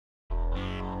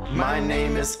My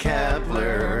name is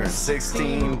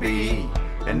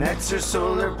Kepler-16b, an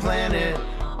extrasolar planet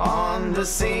on the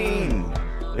scene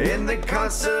in the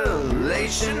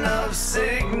constellation of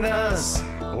Cygnus,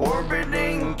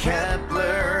 orbiting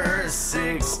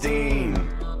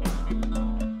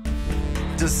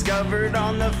Kepler-16. Discovered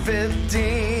on the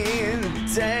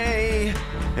 15th day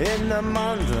in the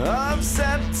month of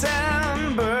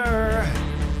September.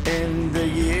 In the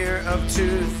year of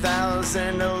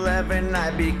 2011, I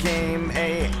became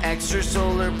a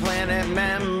extrasolar planet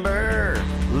member.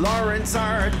 Lawrence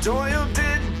R. Doyle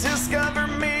did discover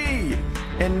me,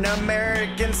 an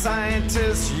American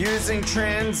scientist using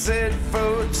transit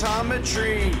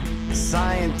photometry.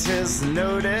 Scientists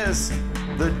noticed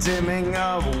the dimming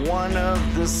of one of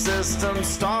the system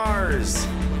stars,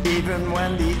 even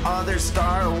when the other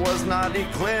star was not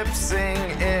eclipsing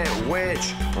it,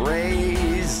 which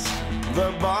raised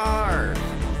the bar.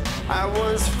 I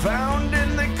was found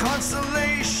in the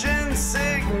constellation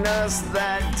Cygnus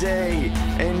that day,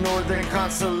 a northern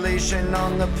constellation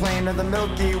on the plane of the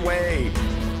Milky Way.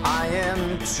 I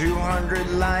am 200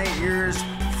 light years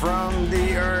from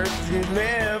the Earth you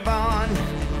live on,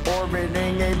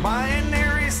 orbiting a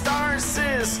binary star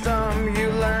system you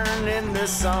learn in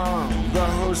this song. The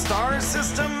host star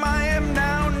system I am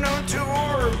now known to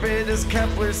orbit is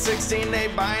Kepler-16, a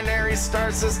binary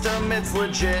star system. It's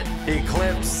legit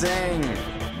eclipsing.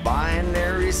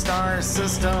 Binary star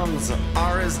systems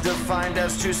are as defined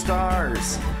as two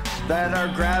stars that are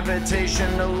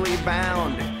gravitationally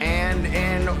bound and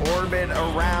in orbit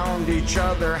around each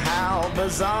other. How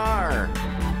bizarre!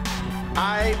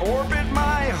 I orbit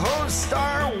my host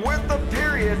star with a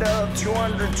period of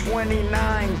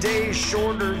 229 days,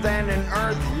 shorter than an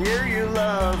Earth year you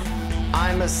love.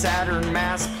 I'm a Saturn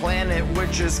mass planet,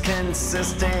 which is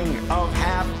consisting of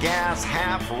half gas,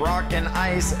 half rock and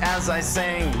ice. As I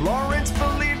sing, Lawrence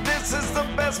believed this is the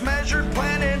best measured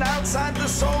planet outside the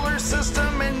solar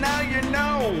system, and now you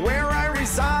know where I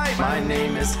reside. My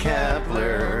name is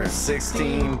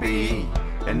Kepler-16b,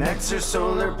 an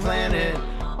extrasolar planet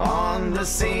on the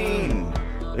scene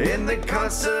in the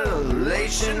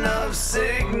constellation of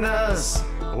Cygnus,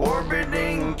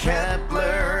 orbiting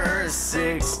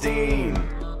Kepler-16.